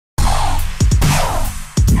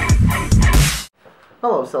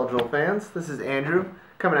Hello Cell fans, this is Andrew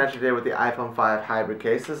coming at you today with the iPhone 5 hybrid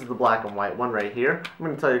case. This is the black and white one right here. I'm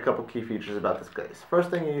going to tell you a couple key features about this case. First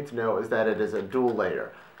thing you need to know is that it is a dual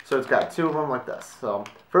layer. So it's got two of them like this. So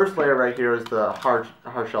first layer right here is the hard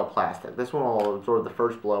shell plastic. This one will absorb the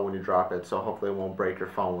first blow when you drop it, so hopefully it won't break your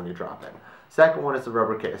phone when you drop it. Second one is the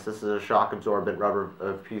rubber case. This is a shock absorbent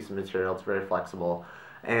rubber piece of material. It's very flexible.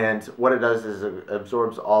 And what it does is it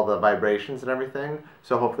absorbs all the vibrations and everything,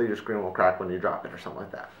 so hopefully your screen won't crack when you drop it or something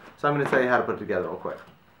like that. So I'm going to tell you how to put it together real quick.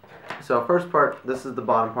 So first part, this is the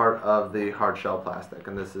bottom part of the hard shell plastic,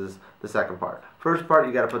 and this is the second part. First part,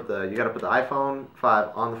 you got to put the iPhone 5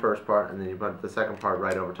 on the first part, and then you put the second part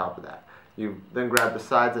right over top of that. You then grab the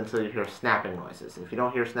sides until you hear snapping noises. If you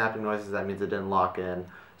don't hear snapping noises, that means it didn't lock in.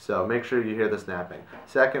 So make sure you hear the snapping.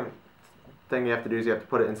 Second thing you have to do is you have to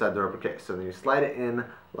put it inside the rubber case. So then you slide it in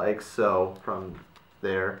like so from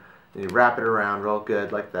there, and you wrap it around real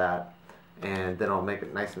good like that, and then it'll make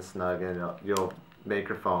it nice and snug, and you'll make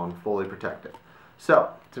your phone fully protected. So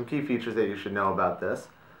some key features that you should know about this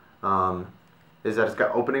is that it's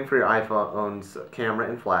got opening for your iPhone's camera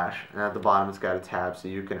and flash, and at the bottom it's got a tab so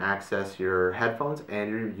you can access your headphones and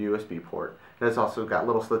your USB port. And it's also got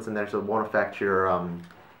little slits in there so it won't affect your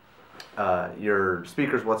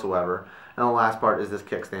speakers whatsoever. And the last part is this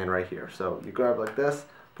kickstand right here. So you grab like this,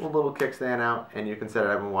 pull a little kickstand out, and you can set it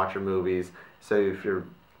up and watch your movies. So if you're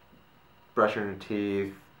brushing your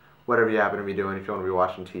teeth, whatever you happen to be doing, if you want to be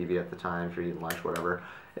watching TV at the time, if you're eating lunch, whatever,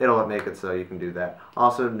 it'll make it so you can do that.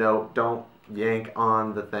 Also note, don't yank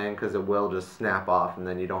on the thing because it will just snap off and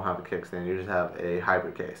then you don't have a kickstand, you just have a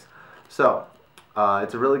hybrid case. So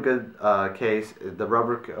it's a really good case. The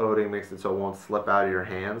rubber coating makes it so it won't slip out of your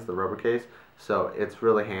hands, the rubber case, so it's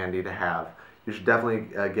really handy to have. You should definitely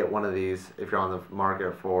get one of these if you're on the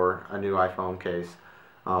market for a new iPhone case.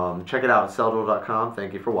 Check it out at celldrill.com.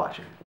 Thank you for watching.